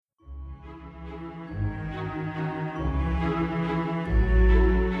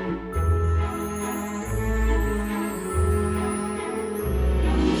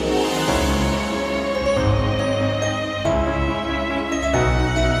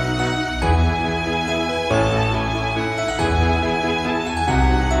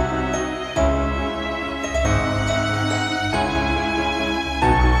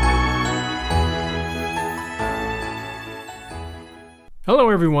Hello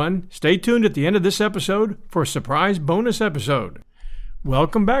everyone, stay tuned at the end of this episode for a surprise bonus episode.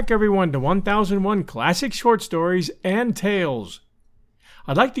 Welcome back everyone to 1001 Classic Short Stories and Tales.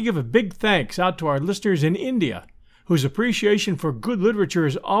 I'd like to give a big thanks out to our listeners in India, whose appreciation for good literature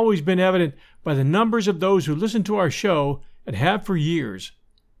has always been evident by the numbers of those who listen to our show and have for years.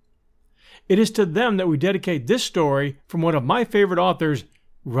 It is to them that we dedicate this story from one of my favorite authors,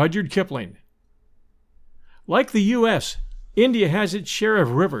 Rudyard Kipling. Like the U.S., India has its share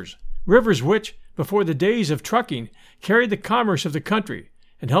of rivers which, before the days of trucking, carried the commerce of the country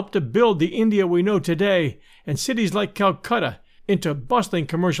and helped to build the India we know today and cities like Calcutta into bustling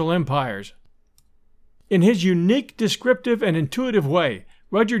commercial empires. In his unique, descriptive, and intuitive way,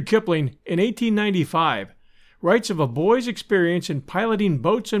 Rudyard Kipling, in 1895, writes of a boy's experience in piloting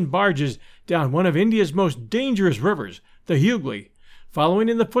boats and barges down one of India's most dangerous rivers, the Hugli, following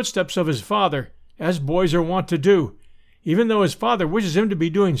in the footsteps of his father, as boys are wont to do, even though his father wishes him to be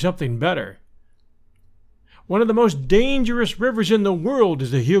doing something better. One of the most dangerous rivers in the world is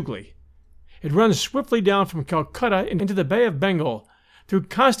the Hugli. It runs swiftly down from Calcutta into the Bay of Bengal, through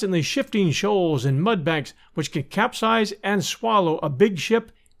constantly shifting shoals and mudbanks which can capsize and swallow a big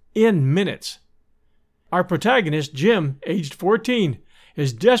ship in minutes. Our protagonist, Jim, aged 14,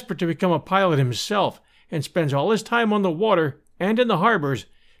 is desperate to become a pilot himself and spends all his time on the water and in the harbors,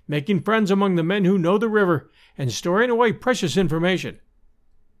 making friends among the men who know the river and storing away precious information.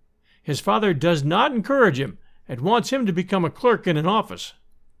 His father does not encourage him and wants him to become a clerk in an office.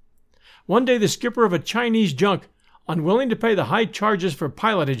 One day the skipper of a Chinese junk, unwilling to pay the high charges for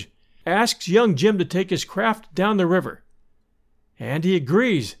pilotage, asks young Jim to take his craft down the river. And he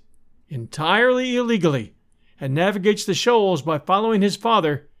agrees, entirely illegally, and navigates the shoals by following his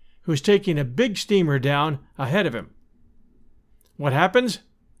father, who's taking a big steamer down ahead of him. What happens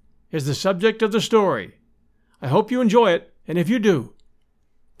is the subject of the story. I hope you enjoy it, and if you do,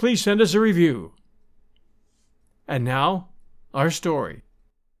 please send us a review. And now, our story.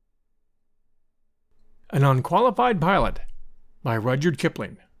 An Unqualified Pilot by Rudyard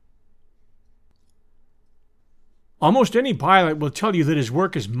Kipling. Almost any pilot will tell you that his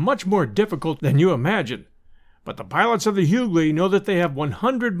work is much more difficult than you imagine, but the pilots of the Hugli know that they have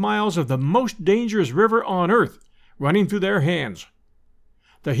 100 miles of the most dangerous river on earth running through their hands.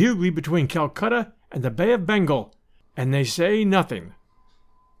 The Hugli between Calcutta and the Bay of Bengal, and they say nothing.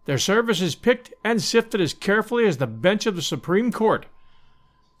 Their service is picked and sifted as carefully as the bench of the Supreme Court,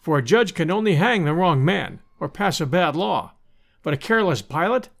 for a judge can only hang the wrong man or pass a bad law, but a careless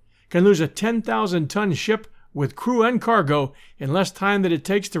pilot can lose a 10,000-ton ship with crew and cargo in less time than it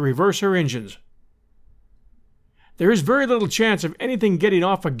takes to reverse her engines. There is very little chance of anything getting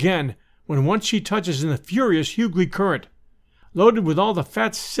off again when once she touches in the furious Hugli current, loaded with all the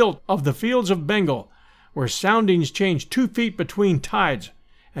fat silt of the fields of Bengal, where soundings change 2 feet between tides,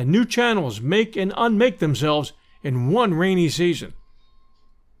 and new channels make and unmake themselves in one rainy season.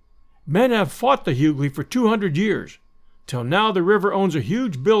 Men have fought the Hugli for 200 years, till now the river owns a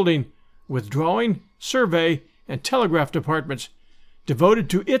huge building with drawing, survey, and telegraph departments devoted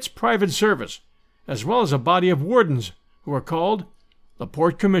to its private service, as well as a body of wardens who are called the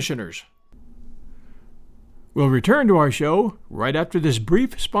Port Commissioners. We'll return to our show right after this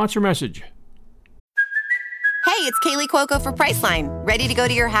brief sponsor message. Hey, it's Kaylee Cuoco for Priceline. Ready to go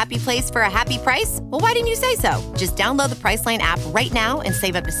to your happy place for a happy price? Well, why didn't you say so? Just download the Priceline app right now and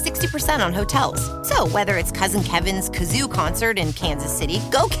save up to 60% on hotels. So whether it's Cousin Kevin's Kazoo Concert in Kansas City,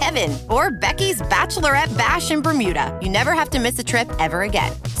 go Kevin, or Becky's Bachelorette Bash in Bermuda, you never have to miss a trip ever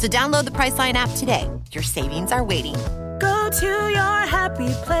again. So download the Priceline app today. Your savings are waiting. Go to your happy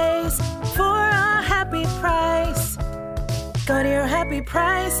place for a happy price. Go to your happy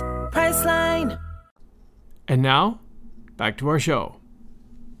price, Priceline. And now, back to our show.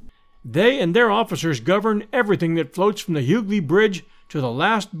 They and their officers govern everything that floats from the Hugli Bridge to the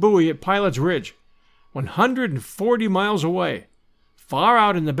last buoy at Pilot's Ridge, 140 miles away, far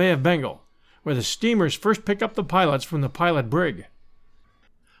out in the Bay of Bengal, where the steamers first pick up the pilots from the pilot brig.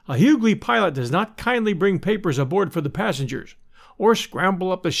 A Hugli pilot does not kindly bring papers aboard for the passengers, or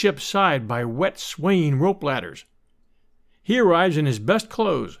scramble up the ship's side by wet, swaying rope ladders. He arrives in his best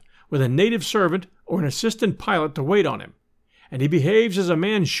clothes, with a native servant or an assistant pilot to wait on him, and he behaves as a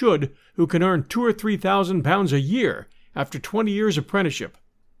man should who can earn 2,000 or 3,000 pounds a year after 20 years' apprenticeship.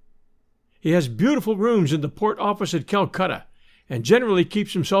 He has beautiful rooms in the port office at Calcutta, and generally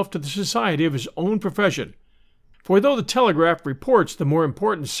keeps himself to the society of his own profession, for though the telegraph reports the more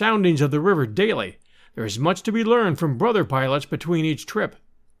important soundings of the river daily, there is much to be learned from brother pilots between each trip.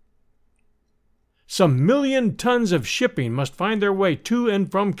 Some 1,000,000 tons of shipping must find their way to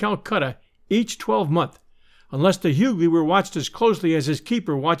and from Calcutta each 12-month, unless the Hughley were watched as closely as his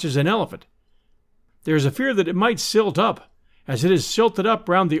keeper watches an elephant. There is a fear that it might silt up, as it is silted up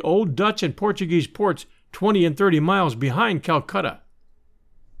round the old Dutch and Portuguese ports 20 and 30 miles behind Calcutta.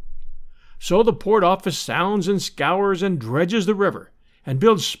 So the port office sounds and scours and dredges the river, and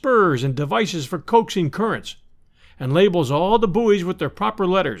builds spurs and devices for coaxing currents, and labels all the buoys with their proper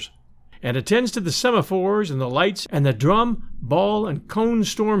letters, and attends to the semaphores and the lights and the drum, ball, and cone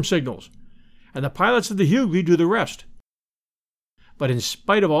storm signals, and the pilots of the Hughley do the rest. But in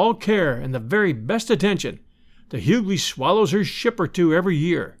spite of all care and the very best attention, the Hughley swallows her ship or two every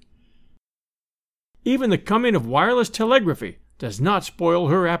year. Even the coming of wireless telegraphy does not spoil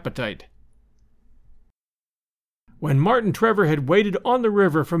her appetite. When Martin Trevor had waited on the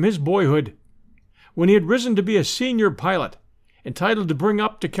river from his boyhood, when he had risen to be a senior pilot, entitled to bring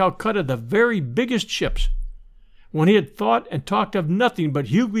up to Calcutta the very biggest ships, when he had thought and talked of nothing but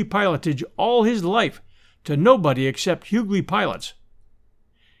Hughley pilotage all his life to nobody except Hughley pilots,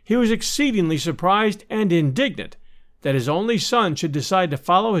 he was exceedingly surprised and indignant that his only son should decide to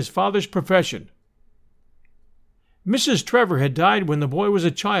follow his father's profession. Mrs. Trevor had died when the boy was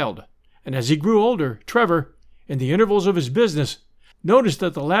a child, and as he grew older, Trevor, in the intervals of his business, noticed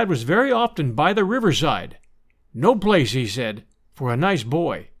that the lad was very often by the riverside. No place, he said, for a nice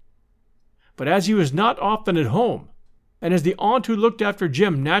boy. But as he was not often at home, and as the aunt who looked after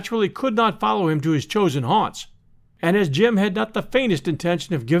Jim naturally could not follow him to his chosen haunts, and as Jim had not the faintest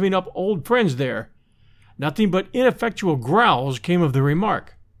intention of giving up old friends there, nothing but ineffectual growls came of the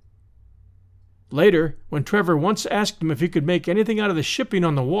remark. Later, when Trevor once asked him if he could make anything out of the shipping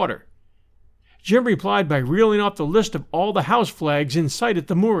on the water, Jim replied by reeling off the list of all the house flags in sight at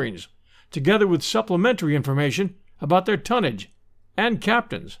the moorings, together with supplementary information about their tonnage and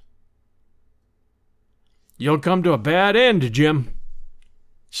captains. "You'll come to a bad end, Jim,"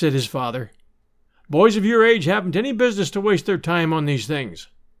 said his father. "Boys of your age haven't any business to waste their time on these things."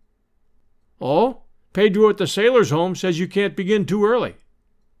 "Oh, Pedro at the Sailors' Home says you can't begin too early."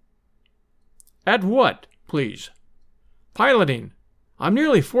 "At what, please?" "Piloting. I'm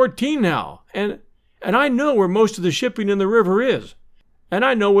nearly 14 now, and I know where most of the shipping in the river is, and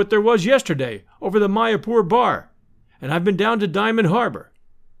I know what there was yesterday over the Mayapur bar, and I've been down to Diamond Harbor.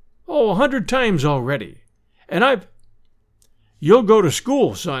 100 times already, and I've—" "You'll go to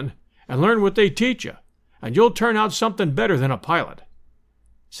school, son, and learn what they teach you, and you'll turn out something better than a pilot,"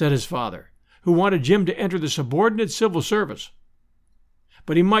 said his father, who wanted Jim to enter the subordinate civil service.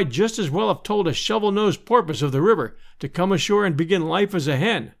 But he might just as well have told a shovel-nosed porpoise of the river to come ashore and begin life as a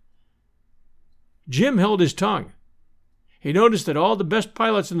hen. Jim held his tongue. He noticed that all the best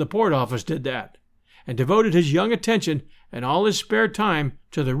pilots in the port office did that, and devoted his young attention and all his spare time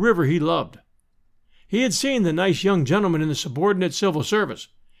to the river he loved. He had seen the nice young gentlemen in the subordinate civil service,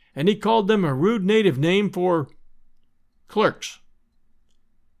 and he called them a rude native name for clerks.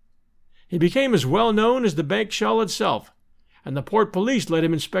 He became as well known as the bank shell itself, and the port police let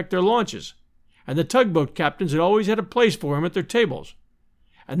him inspect their launches, and the tugboat captains had always had a place for him at their tables,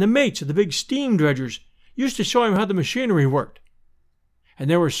 and the mates of the big steam dredgers used to show him how the machinery worked, and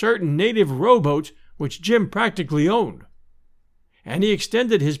there were certain native rowboats which Jim practically owned, and he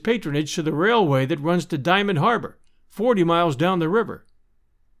extended his patronage to the railway that runs to Diamond Harbor, 40 miles down the river.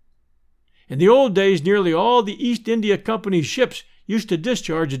 In the old days, nearly all the East India Company's ships used to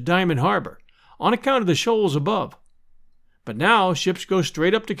discharge at Diamond Harbor, on account of the shoals above. But now ships go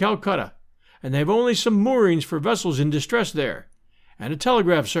straight up to Calcutta, and they've only some moorings for vessels in distress there, and a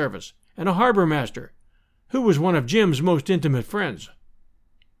telegraph service, and a harbor master, who was one of Jim's most intimate friends.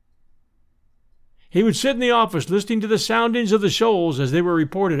 He would sit in the office listening to the soundings of the shoals as they were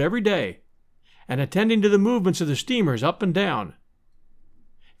reported every day, and attending to the movements of the steamers up and down.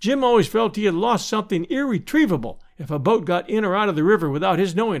 Jim always felt he had lost something irretrievable if a boat got in or out of the river without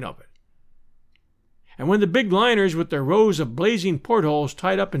his knowing of it. And when the big liners with their rows of blazing portholes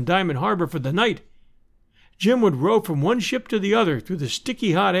tied up in Diamond Harbor for the night, Jim would row from one ship to the other through the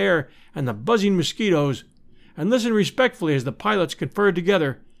sticky hot air and the buzzing mosquitoes, and listen respectfully as the pilots conferred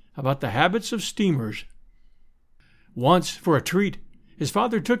together about the habits of steamers. Once, for a treat, his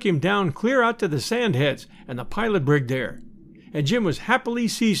father took him down clear out to the sandheads and the pilot brig there, and Jim was happily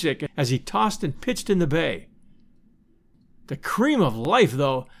seasick as he tossed and pitched in the bay. The cream of life,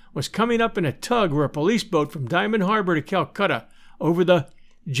 though, was coming up in a tug or a police boat from Diamond Harbor to Calcutta over the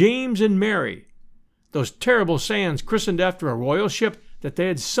James and Mary, those terrible sands christened after a royal ship that they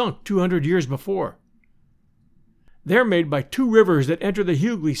had sunk 200 years before. They're made by two rivers that enter the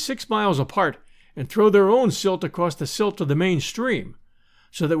Hughley 6 miles apart and throw their own silt across the silt of the main stream,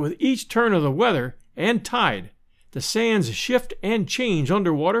 so that with each turn of the weather and tide, the sands shift and change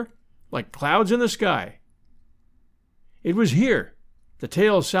underwater like clouds in the sky. It was here, the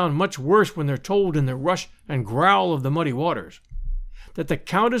tales sound much worse when they're told in the rush and growl of the muddy waters, that the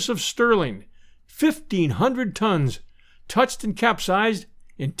Countess of Stirling, 1,500 tons, touched and capsized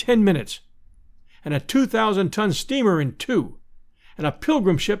in 10 minutes, and a 2,000-ton steamer in 2, and a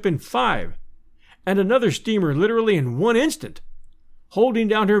pilgrim ship in 5, and another steamer literally in 1 instant, holding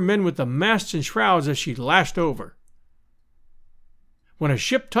down her men with the masts and shrouds as she lashed over. When a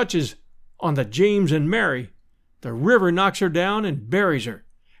ship touches on the James and Mary, the river knocks her down and buries her,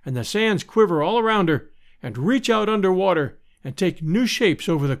 and the sands quiver all around her and reach out under water and take new shapes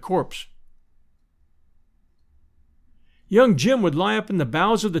over the corpse. Young Jim would lie up in the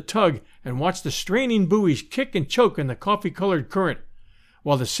bows of the tug and watch the straining buoys kick and choke in the coffee-colored current,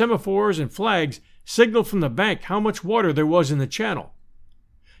 while the semaphores and flags signaled from the bank how much water there was in the channel,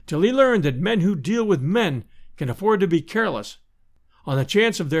 till he learned that men who deal with men can afford to be careless, on the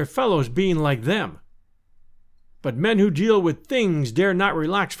chance of their fellows being like them. But men who deal with things dare not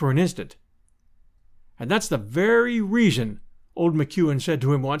relax for an instant. And that's the very reason, old McEwen said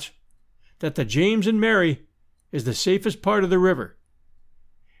to him once, that the James and Mary is the safest part of the river.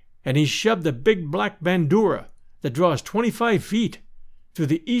 And he shoved the big black Bandura that draws 25 feet through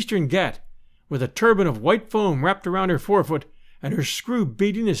the eastern gat with a turban of white foam wrapped around her forefoot and her screw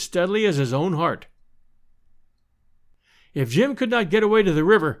beating as steadily as his own heart. If Jim could not get away to the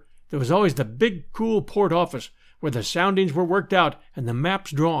river, there was always the big, cool port office where the soundings were worked out and the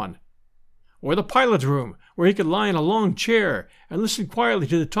maps drawn, or the pilot's room where he could lie in a long chair and listen quietly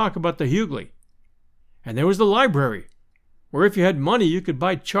to the talk about the Hughley. And there was the library, where if you had money you could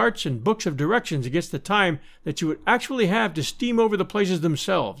buy charts and books of directions against the time that you would actually have to steam over the places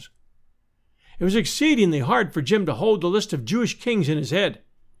themselves. It was exceedingly hard for Jim to hold the list of Jewish kings in his head,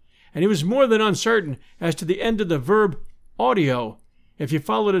 and he was more than uncertain as to the end of the verb audio if you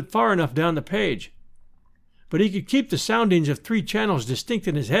followed it far enough down the page. But he could keep the soundings of 3 channels distinct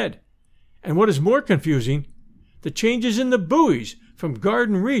in his head, and what is more confusing, the changes in the buoys from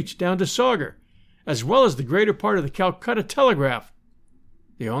Garden Reach down to Sauger, as well as the greater part of the Calcutta Telegraph,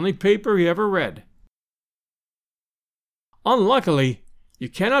 the only paper he ever read. Unluckily, you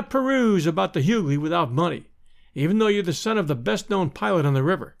cannot peruse about the Hughley without money, even though you're the son of the best-known pilot on the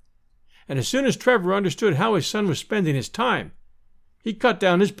river. And as soon as Trevor understood how his son was spending his time, he cut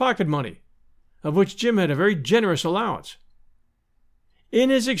down his pocket money, of which Jim had a very generous allowance. In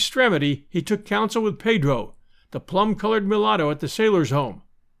his extremity, he took counsel with Pedro, the plum-colored mulatto at the sailors' home,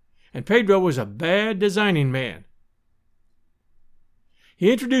 and Pedro was a bad designing man.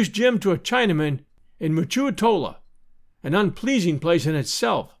 He introduced Jim to a Chinaman in Muchuatola, an unpleasing place in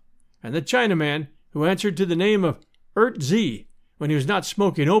itself, and the Chinaman, who answered to the name of Z when he was not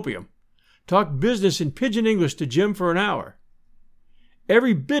smoking opium, talked business in pidgin English to Jim for an hour.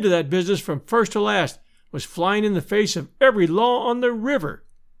 Every bit of that business from first to last was flying in the face of every law on the river,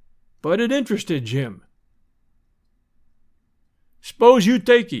 but it interested Jim. "S'pose you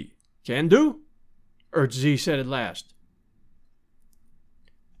takee. Can do?" Z said at last.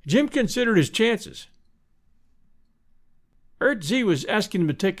 Jim considered his chances. Z was asking him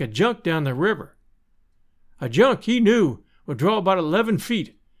to take a junk down the river. A junk, he knew, would draw about 11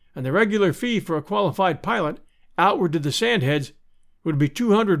 feet, and the regular fee for a qualified pilot, outward to the sandheads, would be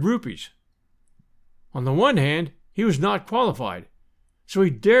 200 rupees. On the one hand, he was not qualified, so he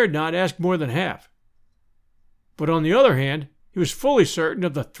dared not ask more than half. But on the other hand, he was fully certain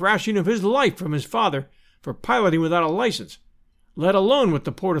of the thrashing of his life from his father for piloting without a license, let alone what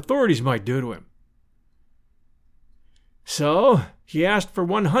the port authorities might do to him. So he asked for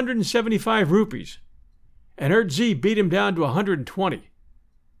 175 rupees, and Z beat him down to 120.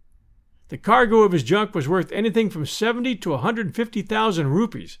 The cargo of his junk was worth anything from 70 to 150,000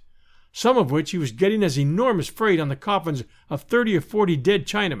 rupees, some of which he was getting as enormous freight on the coffins of 30 or 40 dead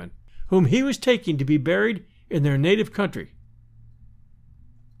Chinamen, whom he was taking to be buried in their native country.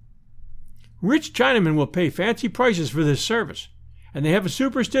 Rich Chinamen will pay fancy prices for this service, and they have a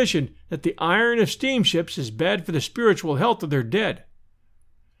superstition that the iron of steamships is bad for the spiritual health of their dead.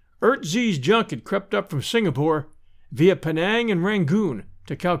 Z's junk had crept up from Singapore via Penang and Rangoon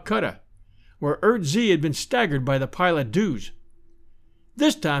to Calcutta, where Z had been staggered by the pilot dues.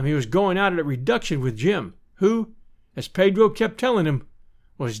 This time he was going out at a reduction with Jim, who, as Pedro kept telling him,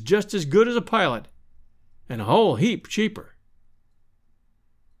 was just as good as a pilot, and a whole heap cheaper.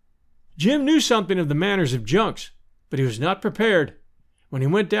 Jim knew something of the manners of junks, but he was not prepared, when he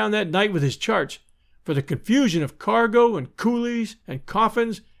went down that night with his charts, for the confusion of cargo and coolies and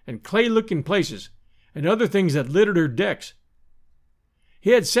coffins and clay-looking places, and other things that littered her decks.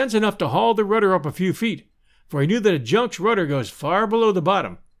 He had sense enough to haul the rudder up a few feet, for he knew that a junk's rudder goes far below the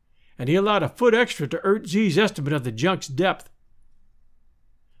bottom, and he allowed a foot extra to Z's estimate of the junk's depth.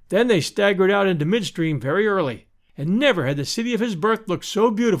 Then they staggered out into midstream very early, and never had the city of his birth looked so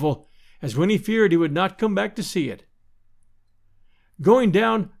beautiful as when he feared he would not come back to see it. Going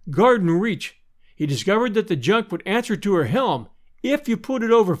down Garden Reach, he discovered that the junk would answer to her helm if you put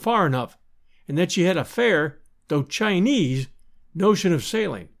it over far enough, and that she had a fair, though Chinese, notion of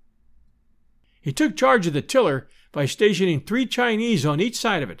sailing. He took charge of the tiller by stationing 3 Chinese on each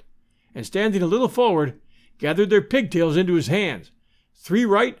side of it, and standing a little forward, gathered their pigtails into his hands, 3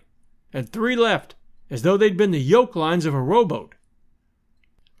 right and 3 left, as though they'd been the yoke lines of a rowboat.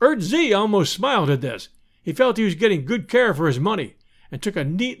 Z almost smiled at this. He felt he was getting good care for his money, and took a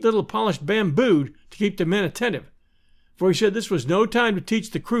neat little polished bamboo to keep the men attentive, for he said this was no time to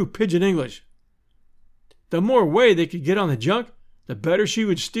teach the crew pidgin English. The more way they could get on the junk, the better she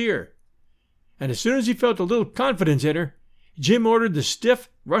would steer. And as soon as he felt a little confidence in her, Jim ordered the stiff,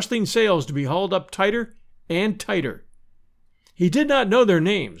 rustling sails to be hauled up tighter and tighter. He did not know their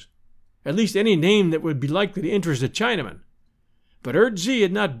names, at least any name that would be likely to interest a Chinaman. But Z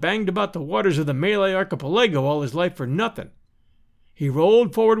had not banged about the waters of the Malay archipelago all his life for nothing. He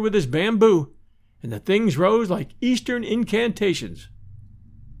rolled forward with his bamboo, and the things rose like Eastern incantations.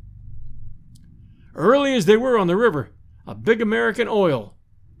 Early as they were on the river, a big American oil,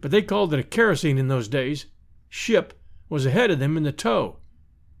 but they called it a kerosene in those days, ship was ahead of them in the tow,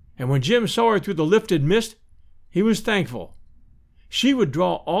 and when Jim saw her through the lifted mist, he was thankful. She would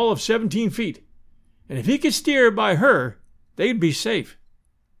draw all of 17 feet, and if he could steer by her, they'd be safe.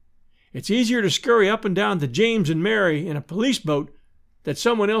 It's easier to scurry up and down the James and Mary in a police boat that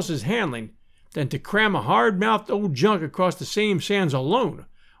someone else is handling than to cram a hard-mouthed old junk across the same sands alone,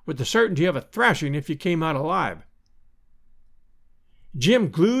 with the certainty of a thrashing if you came out alive. Jim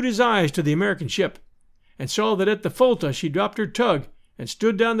glued his eyes to the American ship, and saw that at the Fulta she dropped her tug and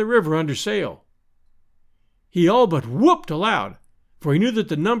stood down the river under sail. He all but whooped aloud, for he knew that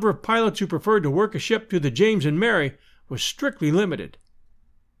the number of pilots who preferred to work a ship to the James and Mary was strictly limited.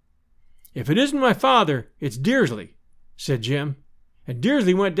 "If it isn't my father, it's Dearsley," said Jim, "and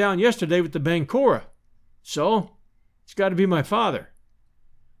Dearsley went down yesterday with the Bancora, so it's got to be my father.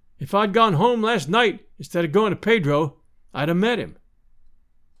 If I'd gone home last night instead of going to Pedro, I'd have met him.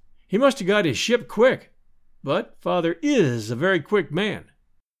 He must have got his ship quick, but father is a very quick man."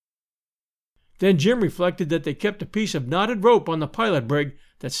 Then Jim reflected that they kept a piece of knotted rope on the pilot brig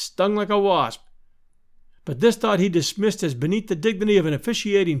that stung like a wasp, but this thought he dismissed as beneath the dignity of an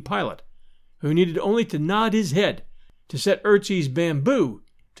officiating pilot, who needed only to nod his head to set Z's bamboo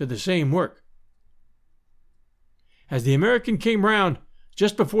to the same work. As the American came round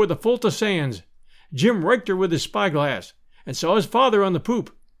just before the Fulta Sands, Jim raked her with his spyglass and saw his father on the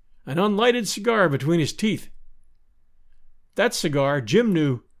poop, an unlighted cigar between his teeth. That cigar, Jim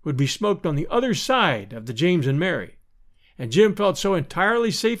knew, would be smoked on the other side of the James and Mary, and Jim felt so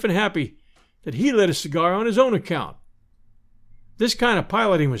entirely safe and happy that he lit a cigar on his own account. This kind of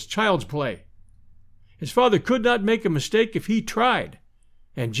piloting was child's play. His father could not make a mistake if he tried,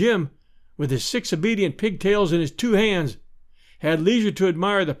 and Jim, with his 6 obedient pigtails in his 2 hands, had leisure to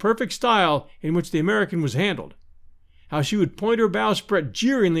admire the perfect style in which the American was handled, how she would point her bowsprit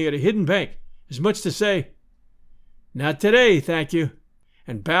jeeringly at a hidden bank, as much to say, "Not today, thank you,"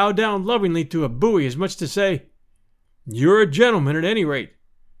 and bow down lovingly to a buoy, as much to say, "You're a gentleman at any rate,"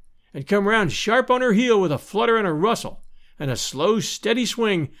 and come round sharp on her heel with a flutter and a rustle, and a slow, steady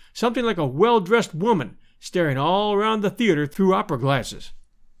swing, something like a well-dressed woman staring all around the theater through opera glasses.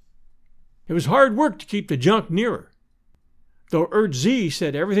 It was hard work to keep the junk near her, though Z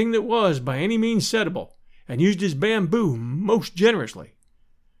said everything that was by any means saidable, and used his bamboo most generously.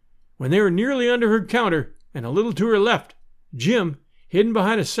 When they were nearly under her counter, and a little to her left, Jim, hidden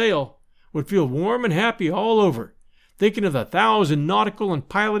behind a sail, would feel warm and happy all over, thinking of the 1,000 nautical and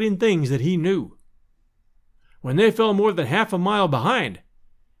piloting things that he knew. When they fell more than half a mile behind,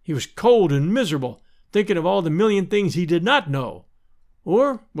 he was cold and miserable, thinking of all the million things he did not know,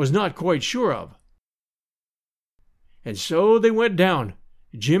 or was not quite sure of. And so they went down,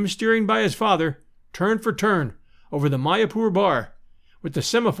 Jim steering by his father, turn for turn, over the Mayapur bar, with the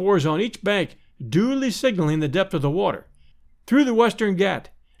semaphores on each bank duly signaling the depth of the water, through the Western Ghat,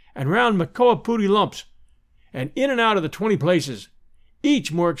 and round Makoapuri lumps, and in and out of the 20 places,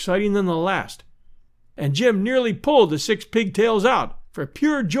 each more exciting than the last. And Jim nearly pulled the 6 pigtails out for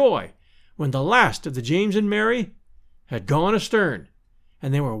pure joy when the last of the James and Mary had gone astern,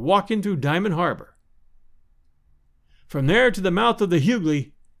 and they were walking through Diamond Harbor. From there to the mouth of the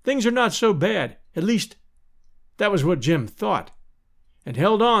Hughley, things are not so bad, at least that was what Jim thought, and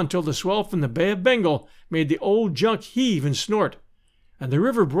held on till the swell from the Bay of Bengal made the old junk heave and snort, and the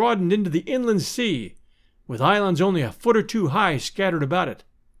river broadened into the inland sea, with islands only a foot or two high scattered about it.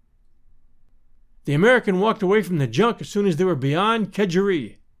 The American walked away from the junk as soon as they were beyond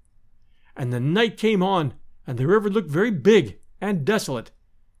Kedgeree, and the night came on, and the river looked very big and desolate.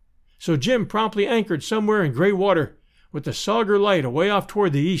 So Jim promptly anchored somewhere in gray water, with the Sauger Light away off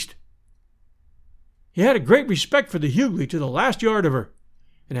toward the east. He had a great respect for the Hughley to the last yard of her,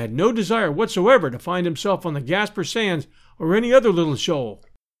 and had no desire whatsoever to find himself on the Gasper Sands or any other little shoal.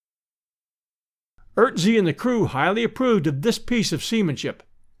 Ertzie and the crew highly approved of this piece of seamanship.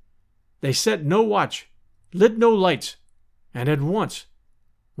 They set no watch, lit no lights, and at once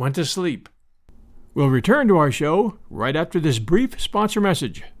went to sleep. We'll return to our show right after this brief sponsor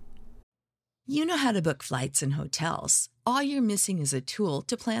message. You know how to book flights and hotels. All you're missing is a tool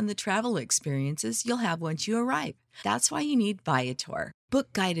to plan the travel experiences you'll have once you arrive. That's why you need Viator.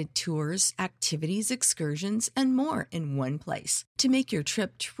 Book guided tours, activities, excursions, and more in one place to make your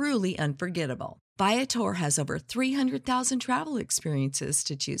trip truly unforgettable. Viator has over 300,000 travel experiences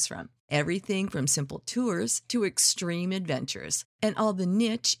to choose from. Everything from simple tours to extreme adventures, and all the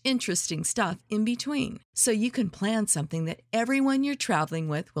niche, interesting stuff in between. So you can plan something that everyone you're traveling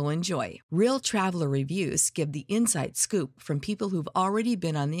with will enjoy. Real traveler reviews give the inside scoop from people who've already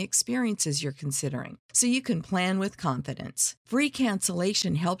been on the experiences you're considering, so you can plan with confidence. Free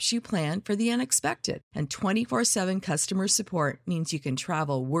cancellation helps you plan for the unexpected, and 24/7 customer support means you can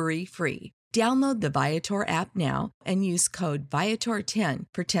travel worry-free. Download the Viator app now and use code Viator10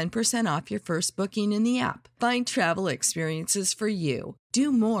 for 10% off your first booking in the app. Find travel experiences for you.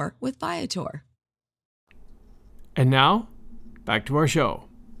 Do more with Viator. And now, back to our show.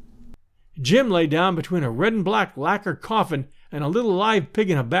 Jim lay down between a red and black lacquer coffin and a little live pig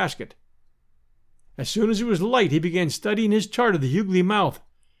in a basket. As soon as it was light, he began studying his chart of the Hughley mouth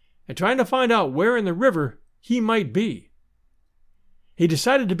and trying to find out where in the river he might be. He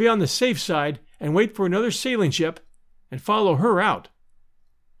decided to be on the safe side and wait for another sailing ship and follow her out.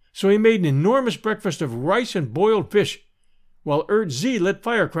 So he made an enormous breakfast of rice and boiled fish, while Ertzie lit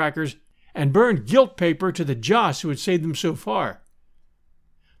firecrackers and burned gilt paper to the Joss who had saved them so far.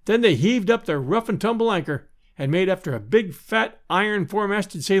 Then they heaved up their rough and tumble anchor and made after a big, fat, iron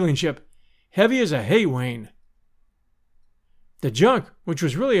four-masted sailing ship, heavy as a hay wain. The junk, which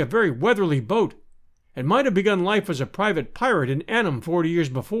was really a very weatherly boat, and might have begun life as a private pirate in Annam 40 years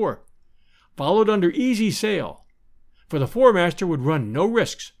before, followed under easy sail, for the foremaster would run no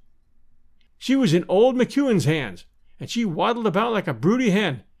risks. She was in old McEwen's hands, and she waddled about like a broody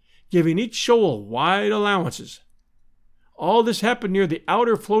hen, giving each shoal wide allowances. All this happened near the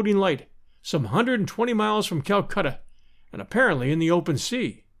outer floating light, some 120 miles from Calcutta, and apparently in the open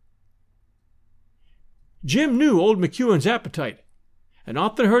sea. Jim knew old McEwen's appetite, and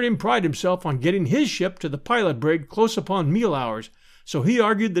often heard him pride himself on getting his ship to the pilot brig close upon meal hours, so he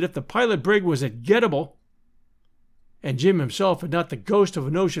argued that if the pilot brig was at Gettable, and Jim himself had not the ghost of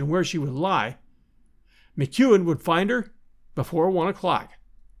a notion where she would lie, McEwen would find her before 1 o'clock.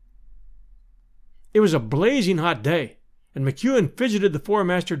 It was a blazing hot day, and McEwen fidgeted the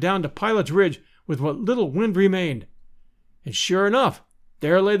foremaster down to Pilot's Ridge with what little wind remained. And sure enough,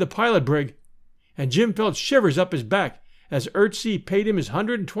 there lay the pilot brig, and Jim felt shivers up his back as Ertzie paid him his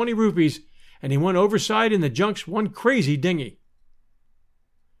 120 rupees, and he went overside in the junk's one crazy dinghy.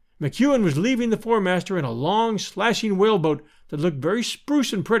 McEwen was leaving the foremaster in a long, slashing whaleboat that looked very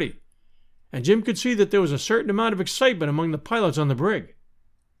spruce and pretty, and Jim could see that there was a certain amount of excitement among the pilots on the brig.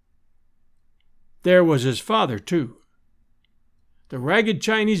 There was his father, too. The ragged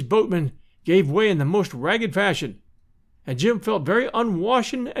Chinese boatman gave way in the most ragged fashion, and Jim felt very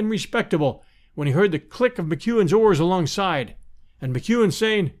unwashen and respectable when he heard the click of McEwen's oars alongside, and McEwen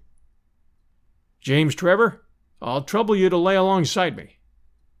saying, "James Trevor, I'll trouble you to lay alongside me."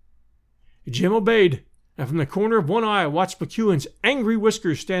 Jim obeyed, and from the corner of one eye watched McEwen's angry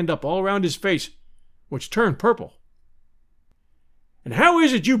whiskers stand up all round his face, which turned purple. "And how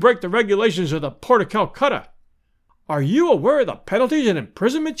is it you break the regulations of the Port of Calcutta? Are you aware of the penalties and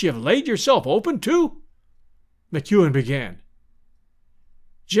imprisonments you've laid yourself open to?" McEwen began.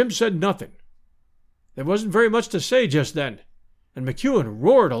 Jim said nothing. There wasn't very much to say just then, and McEwen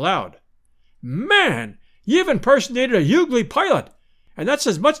roared aloud. "Man, you've impersonated a Hughley pilot, and that's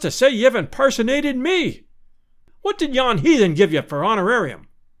as much to say you've impersonated me. What did yon heathen give you for honorarium?"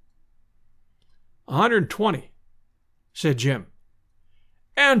 120, said Jim.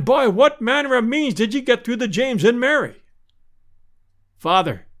 "And by what manner of means did you get through the James and Mary?"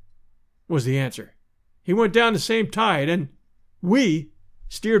 "Father," was the answer. "He went down the same tide, and we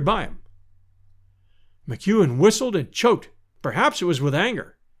steered by him." McEwen whistled and choked. Perhaps it was with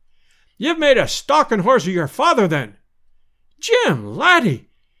anger. "You've made a stalking horse of your father, then. "Jim, laddie,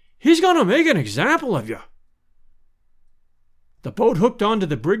 he's going to make an example of you." The boat hooked onto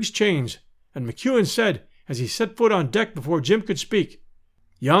the brig's chains, and McEwen said, as he set foot on deck before Jim could speak,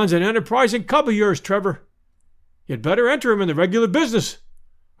 "Yon's an enterprising cub of yours, Trevor. You'd better enter him in the regular business,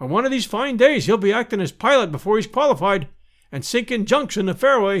 or one of these fine days he'll be acting as pilot before he's qualified, and sinking junks in the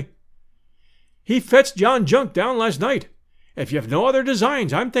fairway. He fetched John Junk down last night. If you've no other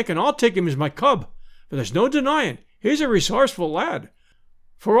designs, I'm thinking I'll take him as my cub, but there's no denying he's a resourceful lad.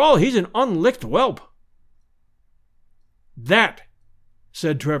 For all he's an unlicked whelp." "That,"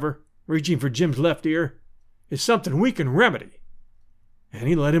 said Trevor, reaching for Jim's left ear, "is something we can remedy." And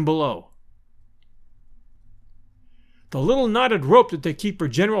he led him below. The little knotted rope that they keep for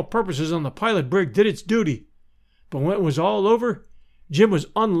general purposes on the pilot brig did its duty, but when it was all over, Jim was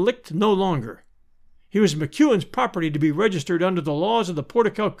unlicked no longer. He was McEwen's property to be registered under the laws of the Port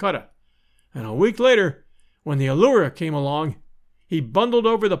of Calcutta, and a week later, when the Allura came along, he bundled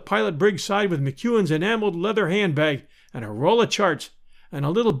over the pilot brig's side with McEwen's enameled leather handbag and a roll of charts and a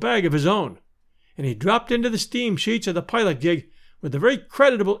little bag of his own, and he dropped into the steam sheets of the pilot gig with a very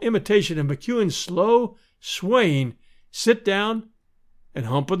creditable imitation of McEwen's slow, swaying sit down and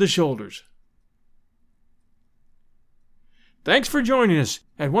hump of the shoulders. Thanks for joining us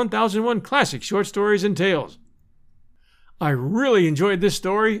at 1001 Classic Short Stories and Tales. I really enjoyed this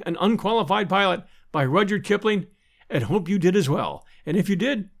story, An Unqualified Pilot by Rudyard Kipling, and hope you did as well. And if you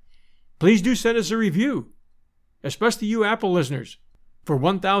did, please do send us a review, especially you Apple listeners, for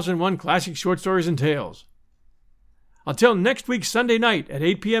 1001 Classic Short Stories and Tales. Until next week, Sunday night at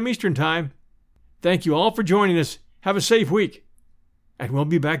 8 p.m. Eastern Time, thank you all for joining us. Have a safe week, and we'll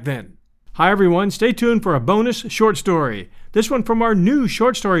be back then. Hi, everyone. Stay tuned for a bonus short story. This one from our new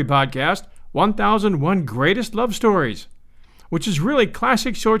short story podcast, 1001 Greatest Love Stories, which is really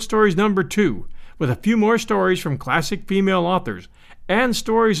Classic Short Stories number 2, with a few more stories from classic female authors, and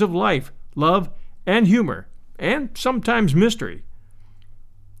stories of life, love, and humor, and sometimes mystery.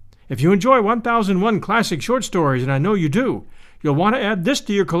 If you enjoy 1001 Classic Short Stories, and I know you do, you'll want to add this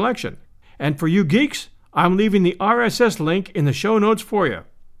to your collection. And for you geeks, I'm leaving the RSS link in the show notes for you,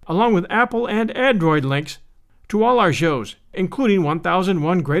 along with Apple and Android links to all our shows, including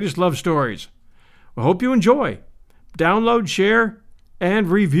 1001 Greatest Love Stories. I hope you enjoy. Download, share, and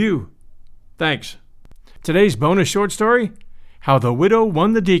review. Thanks. Today's bonus short story, How the Widow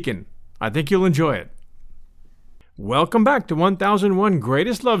Won the Deacon. I think you'll enjoy it. Welcome back to 1001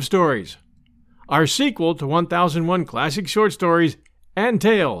 Greatest Love Stories, our sequel to 1001 Classic Short Stories and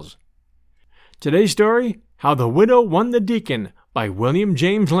Tales. Today's story, How the Widow Won the Deacon, by William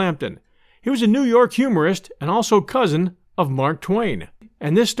James Lambton. He was a New York humorist and also cousin of Mark Twain,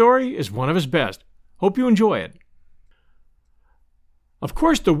 and this story is one of his best. Hope you enjoy it. Of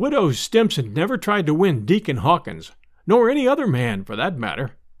course, the widow Stimson never tried to win Deacon Hawkins, nor any other man for that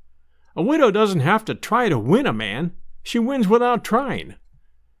matter. A widow doesn't have to try to win a man. She wins without trying.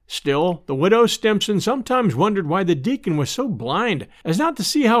 Still, the widow Stimson sometimes wondered why the deacon was so blind as not to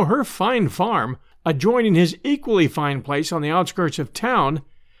see how her fine farm, adjoining his equally fine place on the outskirts of town,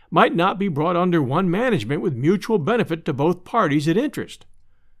 might not be brought under one management with mutual benefit to both parties at interest.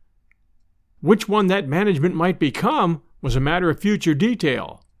 Which one that management might become was a matter of future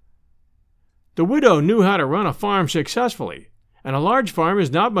detail. The widow knew how to run a farm successfully, and a large farm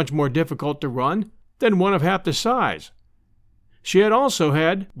is not much more difficult to run than one of half the size. She had also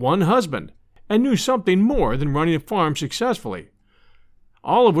had one husband, and knew something more than running a farm successfully,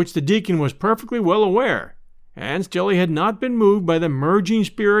 all of which the deacon was perfectly well aware, and still he had not been moved by the merging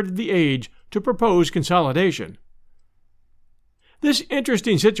spirit of the age to propose consolidation. This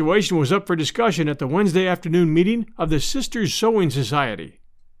interesting situation was up for discussion at the Wednesday afternoon meeting of the Sisters Sewing Society.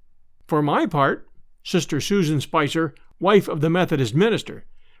 For my part, Sister Susan Spicer, wife of the Methodist minister,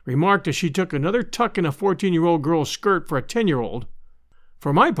 remarked as she took another tuck in a 14-year-old girl's skirt for a 10-year-old,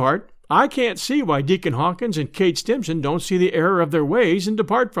 "For my part, I can't see why Deacon Hawkins and Kate Stimson don't see the error of their ways and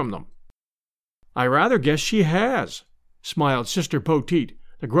depart from them." "I rather guess she has," smiled Sister Poteet,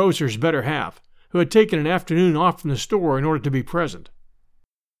 the grocer's better half, who had taken an afternoon off from the store in order to be present.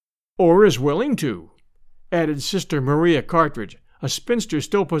 "Or is willing to," added Sister Maria Cartridge, a spinster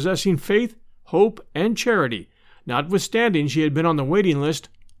still possessing faith, hope, and charity, notwithstanding she had been on the waiting list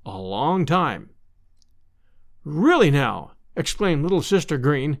a long time. "Really now," exclaimed little Sister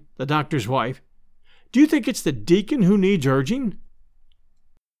Green, the doctor's wife, "do you think it's the deacon who needs urging?"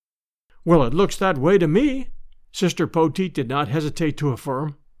 "Well, it looks that way to me," Sister Poteet did not hesitate to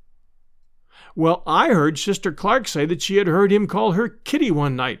affirm. "Well, I heard Sister Clark say that she had heard him call her Kitty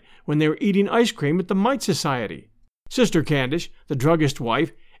one night when they were eating ice cream at the Mite Society." Sister Candish, the druggist's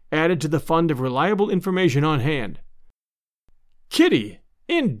wife, added to the fund of reliable information on hand. Kitty,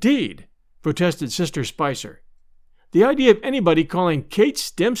 indeed, protested Sister Spicer. The idea of anybody calling Kate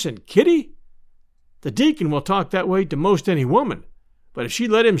Stimson Kitty? The deacon will talk that way to most any woman, but if she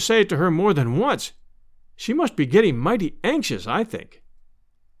let him say it to her more than once, she must be getting mighty anxious, I think.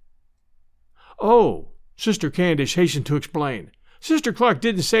 Oh, Sister Candice hastened to explain. Sister Clark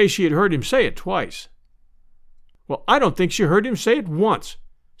didn't say she had heard him say it twice. Well, I don't think she heard him say it once,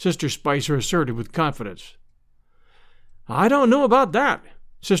 Sister Spicer asserted with confidence. I don't know about that,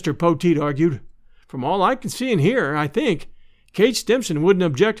 Sister Poteet argued. From all I can see and hear, I think Kate Stimson wouldn't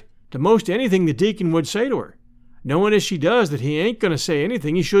object to most anything the deacon would say to her, knowing as she does that he ain't going to say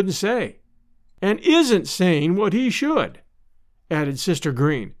anything he shouldn't say, and isn't saying what he should, added Sister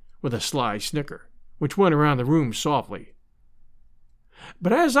Green with a sly snicker, which went around the room softly.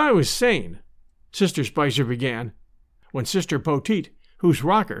 But as I was saying, Sister Spicer began, when Sister Poteet, whose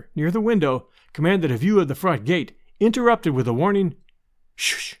rocker, near the window, commanded a view of the front gate, interrupted with a warning,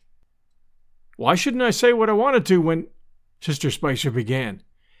 "Shh! Why shouldn't I say what I wanted to when—" Sister Spicer began.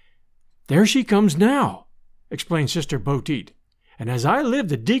 "There she comes now," explained Sister Poteet, "and as I live,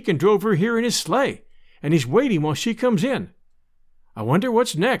 the deacon drove her here in his sleigh, and he's waiting while she comes in. I wonder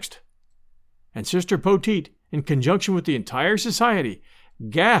what's next." And Sister Poteet, in conjunction with the entire society,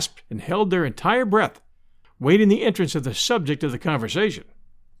 gasped and held their entire breath, waiting the entrance of the subject of the conversation.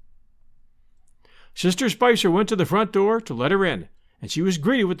 Sister Spicer went to the front door to let her in, and she was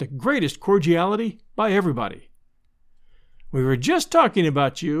greeted with the greatest cordiality by everybody. "We were just talking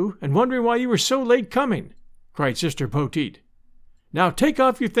about you and wondering why you were so late coming," cried Sister Poteet. "Now take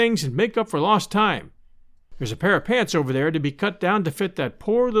off your things and make up for lost time. There's a pair of pants over there to be cut down to fit that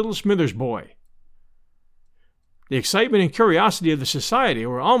poor little Smithers boy." The excitement and curiosity of the society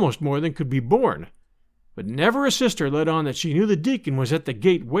were almost more than could be borne, but never a sister let on that she knew the deacon was at the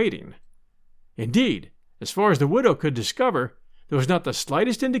gate waiting. Indeed, as far as the widow could discover, there was not the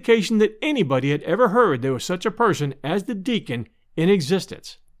slightest indication that anybody had ever heard there was such a person as the deacon in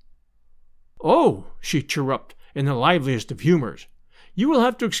existence. "Oh," she chirruped in the liveliest of humors, "you will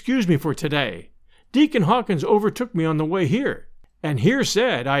have to excuse me for today. Deacon Hawkins overtook me on the way here, and here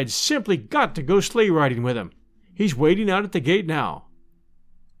said I had simply got to go sleigh riding with him. He's waiting out at the gate now."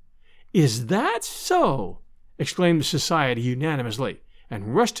 "Is that so?" exclaimed the society unanimously,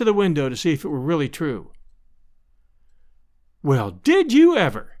 and rushed to the window to see if it were really true. "Well, did you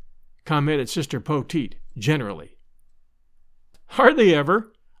ever?" commented Sister Poteet, generally. "Hardly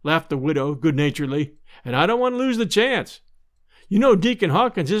ever," laughed the widow good-naturedly, "and I don't want to lose the chance. You know Deacon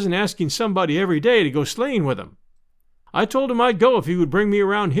Hawkins isn't asking somebody every day to go sleighing with him. I told him I'd go if he would bring me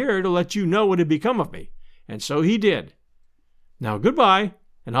around here to let you know what had become of me, and so he did. Now goodbye,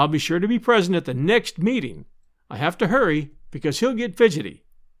 and I'll be sure to be present at the next meeting. I have to hurry, because he'll get fidgety."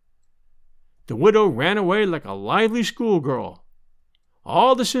 The widow ran away like a lively schoolgirl.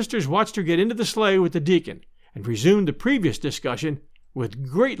 All the sisters watched her get into the sleigh with the deacon, and resumed the previous discussion with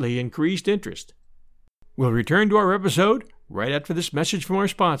greatly increased interest. We'll return to our episode right after this message from our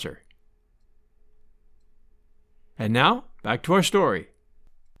sponsor. And now, back to our story.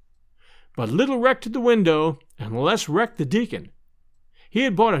 But little recked the window, and less recked the deacon. He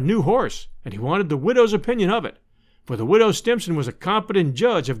had bought a new horse, and he wanted the widow's opinion of it, for the widow Stimson was a competent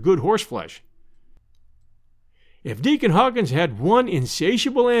judge of good horseflesh. If Deacon Hawkins had one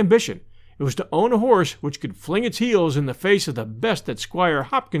insatiable ambition, it was to own a horse which could fling its heels in the face of the best that Squire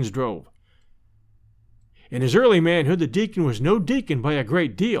Hopkins drove. In his early manhood the deacon was no deacon by a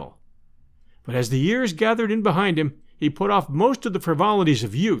great deal, but as the years gathered in behind him, he put off most of the frivolities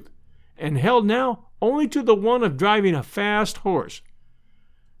of youth, and held now only to the one of driving a fast horse.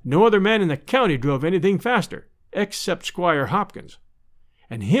 No other man in the county drove anything faster, except Squire Hopkins,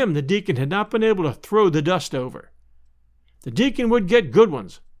 and him the deacon had not been able to throw the dust over. The deacon would get good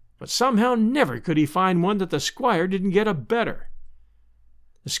ones, but somehow never could he find one that the squire didn't get a better.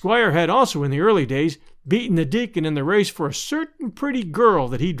 The squire had also in the early days beaten the deacon in the race for a certain pretty girl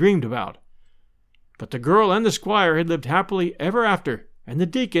that he dreamed about. But the girl and the squire had lived happily ever after, and the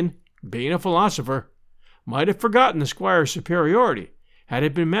deacon, being a philosopher, might have forgotten the squire's superiority had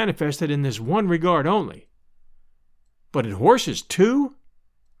it been manifested in this one regard only. But in horses, too?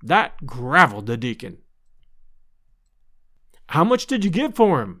 That gravelled the deacon. "How much did you give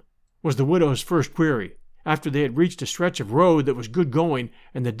for him?" was the widow's first query, after they had reached a stretch of road that was good going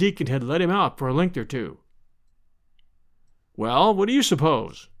and the deacon had let him out for a length or two. "Well, what do you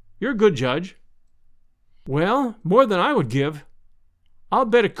suppose? You're a good judge." "Well, more than I would give. I'll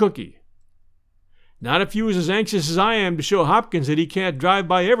bet a cookie." "Not if you was as anxious as I am to show Hopkins that he can't drive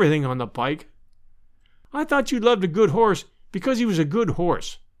by everything on the pike." "I thought you loved a good horse because he was a good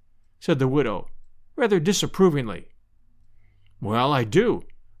horse," said the widow, rather disapprovingly. Well, I do,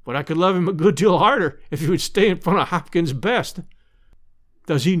 but I could love him a good deal harder if he would stay in front of Hopkins' best.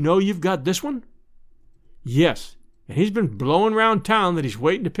 Does he know you've got this one? Yes, and he's been blowing round town that he's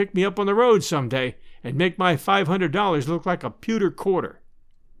waiting to pick me up on the road someday and make my $500 look like a pewter quarter.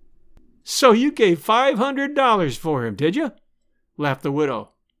 So you gave $500 for him, did you? Laughed the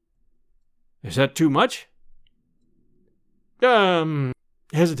widow. Is that too much?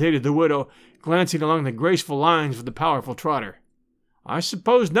 Hesitated the widow, glancing along the graceful lines of the powerful trotter. I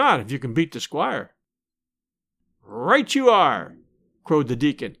suppose not, if you can beat the squire. Right you are, crowed the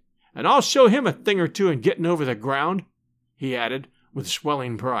deacon, and I'll show him a thing or two in getting over the ground, he added, with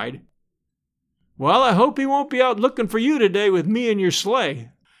swelling pride. Well, I hope he won't be out looking for you today with me in your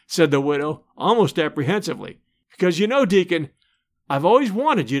sleigh, said the widow, almost apprehensively, because you know, deacon, I've always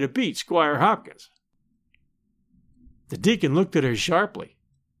wanted you to beat Squire Hopkins. The deacon looked at her sharply.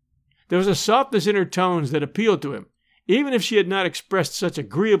 There was a softness in her tones that appealed to him, even if she had not expressed such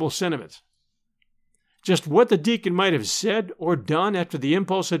agreeable sentiments. Just what the deacon might have said or done after the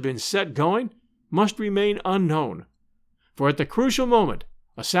impulse had been set going must remain unknown, for at the crucial moment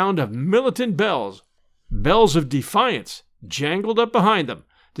a sound of militant bells of defiance, jangled up behind them,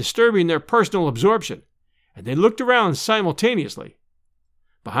 disturbing their personal absorption, and they looked around simultaneously.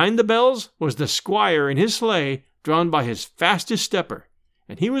 Behind the bells was the squire in his sleigh, drawn by his fastest stepper,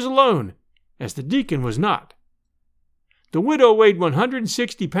 and he was alone, as the deacon was not. The widow weighed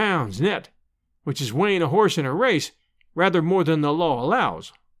 160 pounds net, which is weighing a horse in a race rather more than the law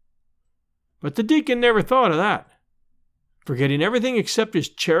allows. But the deacon never thought of that. Forgetting everything except his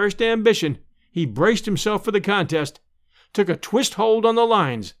cherished ambition, he braced himself for the contest, took a twist hold on the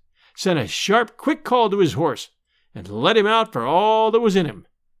lines, sent a sharp, quick call to his horse, and let him out for all that was in him.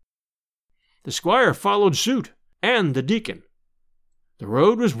 The squire followed suit, and the deacon. The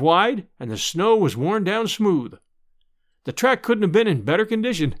road was wide, and the snow was worn down smooth. The track couldn't have been in better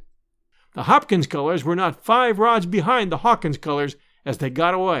condition. The Hopkins colors were not 5 rods behind the Hawkins colors as they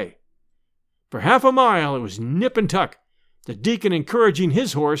got away. For half a mile it was nip and tuck, the deacon encouraging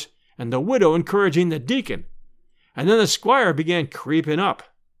his horse and the widow encouraging the deacon, and then the squire began creeping up.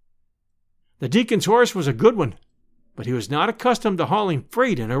 The deacon's horse was a good one, but he was not accustomed to hauling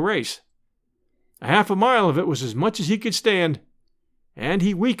freight in a race. A half a mile of it was as much as he could stand, and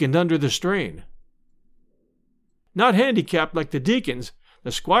he weakened under the strain. Not handicapped like the deacon's,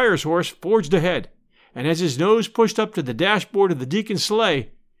 the squire's horse forged ahead, and as his nose pushed up to the dashboard of the deacon's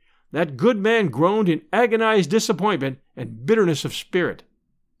sleigh, that good man groaned in agonized disappointment and bitterness of spirit.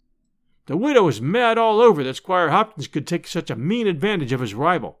 The widow was mad all over that Squire Hopkins could take such a mean advantage of his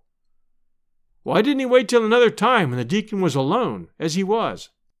rival. Why didn't he wait till another time when the deacon was alone, as he was?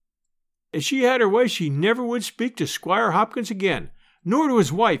 If she had her way, she never would speak to Squire Hopkins again, nor to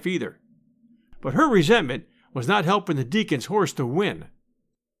his wife either. But her resentment was not helping the deacon's horse to win.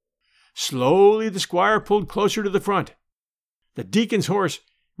 Slowly the squire pulled closer to the front. The deacon's horse,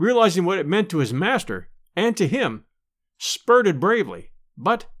 realizing what it meant to his master, and to him, spurted bravely,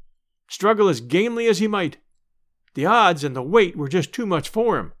 but, struggle as gamely as he might, the odds and the weight were just too much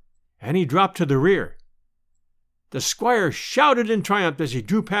for him, and he dropped to the rear. The squire shouted in triumph as he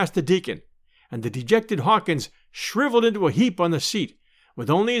drew past the deacon, and the dejected Hawkins shriveled into a heap on the seat, with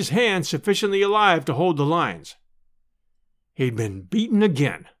only his hands sufficiently alive to hold the lines. He'd been beaten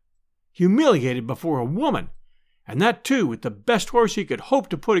again, humiliated before a woman, and that too with the best horse he could hope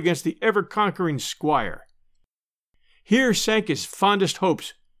to put against the ever-conquering squire. Here sank his fondest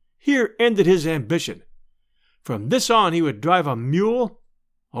hopes. Here ended his ambition. From this on he would drive a mule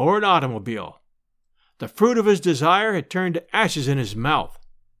or an automobile. The fruit of his desire had turned to ashes in his mouth.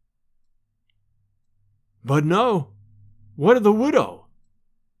 But no, what of the widow?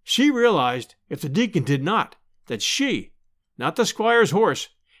 She realized, if the deacon did not, that she, not the squire's horse,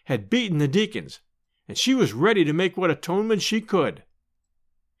 had beaten the deacon's, and she was ready to make what atonement she could.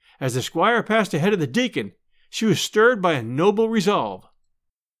 As the squire passed ahead of the deacon, she was stirred by a noble resolve.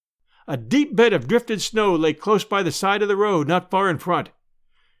 A deep bed of drifted snow lay close by the side of the road not far in front.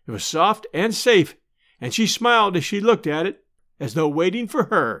 It was soft and safe, and she smiled as she looked at it, as though waiting for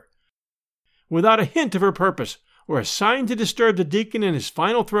her. Without a hint of her purpose, or a sign to disturb the deacon in his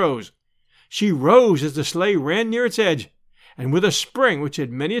final throes, she rose as the sleigh ran near its edge, and with a spring which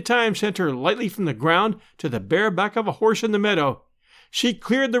had many a time sent her lightly from the ground to the bare back of a horse in the meadow, she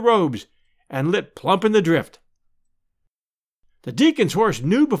cleared the robes and lit plump in the drift. The deacon's horse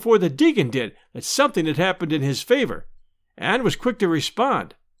knew before the deacon did that something had happened in his favor, and was quick to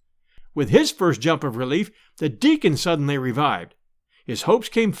respond. With his first jump of relief, the deacon suddenly revived. His hopes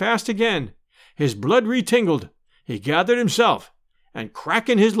came fast again. His blood retingled. He gathered himself, and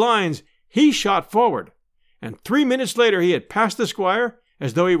cracking his lines, he shot forward, and 3 minutes later he had passed the squire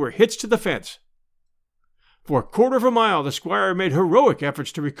as though he were hitched to the fence. For a quarter of a mile the squire made heroic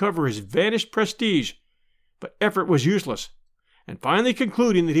efforts to recover his vanished prestige, but effort was useless, and finally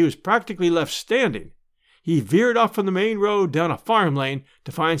concluding that he was practically left standing, he veered off from the main road down a farm lane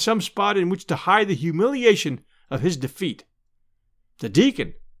to find some spot in which to hide the humiliation of his defeat. The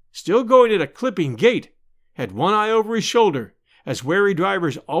deacon, still going at a clipping gait, had one eye over his shoulder, as wary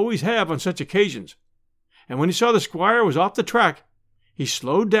drivers always have on such occasions, and when he saw the squire was off the track, he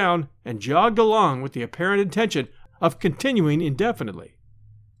slowed down and jogged along with the apparent intention of continuing indefinitely.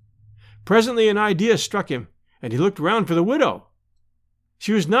 Presently an idea struck him, and he looked round for the widow.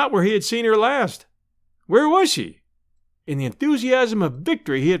 She was not where he had seen her last. Where was she? In the enthusiasm of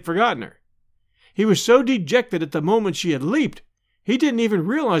victory he had forgotten her. He was so dejected at the moment she had leaped, he didn't even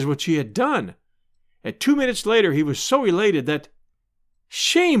realize what she had done. And 2 minutes later he was so elated that,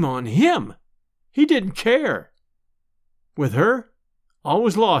 shame on him! He didn't care. With her, all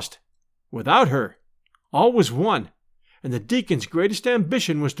was lost. Without her, all was won, and the deacon's greatest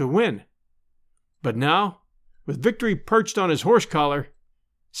ambition was to win. But now, with victory perched on his horse collar,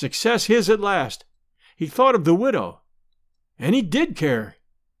 success his at last, he thought of the widow. And he did care.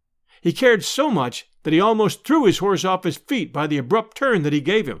 He cared so much that he almost threw his horse off his feet by the abrupt turn that he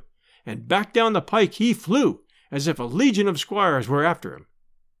gave him, and back down the pike he flew, as if a legion of squires were after him.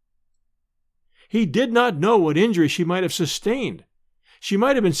 He did not know what injury she might have sustained. She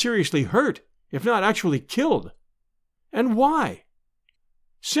might have been seriously hurt, if not actually killed. And why?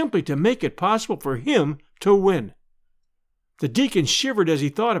 Simply to make it possible for him to win. The deacon shivered as he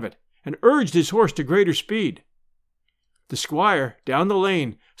thought of it, and urged his horse to greater speed. The squire, down the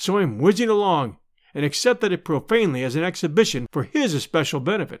lane, saw him whizzing along, and accepted it profanely as an exhibition for his especial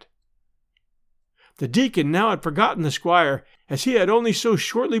benefit. The deacon now had forgotten the squire, as he had only so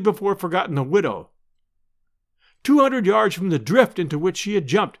shortly before forgotten the widow. 200 yards from the drift into which she had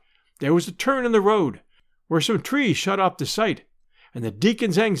jumped, there was a turn in the road, where some trees shut off the sight, and the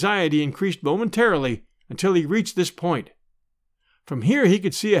deacon's anxiety increased momentarily until he reached this point. From here he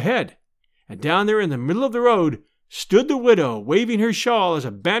could see ahead, and down there in the middle of the road stood the widow, waving her shawl as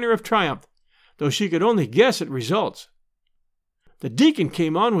a banner of triumph, though she could only guess at results. The deacon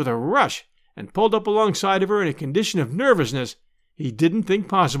came on with a rush, and pulled up alongside of her in a condition of nervousness he didn't think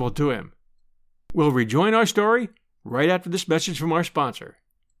possible to him. We'll rejoin our story right after this message from our sponsor.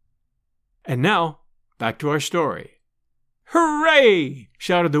 And now, back to our story. "Hooray!"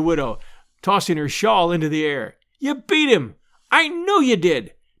 shouted the widow, tossing her shawl into the air. "You beat him! I know you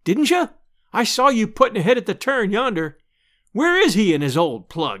did! Didn't you? I saw you putting ahead at the turn yonder. Where is he and his old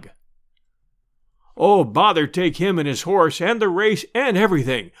plug?" "Oh, bother take him and his horse and the race and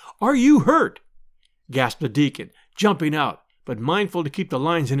everything. Are you hurt?" gasped the deacon, jumping out, but mindful to keep the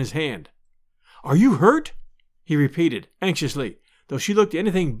lines in his hand. "Are you hurt?" he repeated, anxiously, though she looked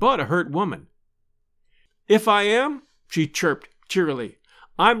anything but a hurt woman. "If I am," she chirped cheerily,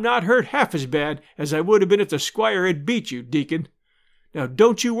 "I'm not hurt half as bad as I would have been if the squire had beat you, deacon. Now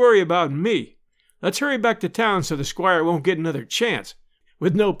don't you worry about me. Let's hurry back to town so the squire won't get another chance,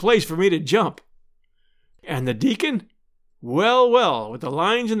 with no place for me to jump." And the deacon? Well, well, with the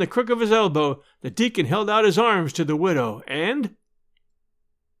lines in the crook of his elbow, the deacon held out his arms to the widow, and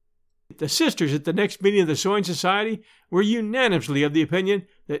the sisters at the next meeting of the Sewing Society were unanimously of the opinion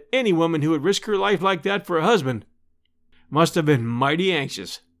that any woman who would risk her life like that for a husband must have been mighty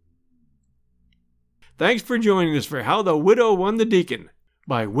anxious. Thanks for joining us for How the Widow Won the Deacon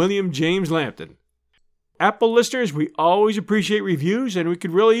by William James Lambton. Apple listeners, we always appreciate reviews, and we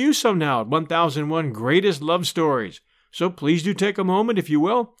could really use some now at 1001 Greatest Love Stories. So please do take a moment, if you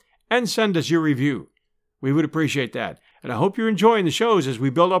will, and send us your review. We would appreciate that, and I hope you're enjoying the shows as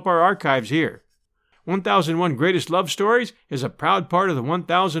we build up our archives here. 1001 Greatest Love Stories is a proud part of the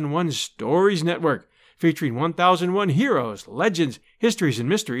 1001 Stories Network, featuring 1001 heroes, legends, histories, and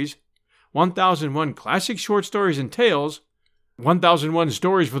mysteries, 1001 classic short stories and tales, 1001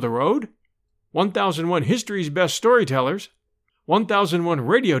 stories for the road, 1001 History's Best Storytellers, 1001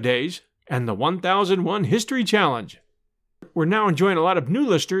 Radio Days, and the 1001 History Challenge. We're now enjoying a lot of new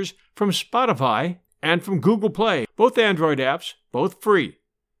listeners from Spotify and from Google Play, both Android apps, both free.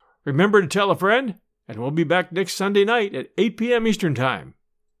 Remember to tell a friend, and we'll be back next Sunday night at 8 p.m. Eastern Time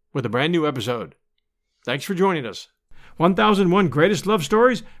with a brand new episode. Thanks for joining us. 1001 Greatest Love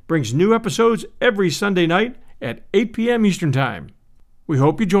Stories brings new episodes every Sunday night at 8 p.m. Eastern Time. We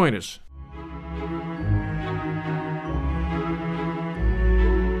hope you join us.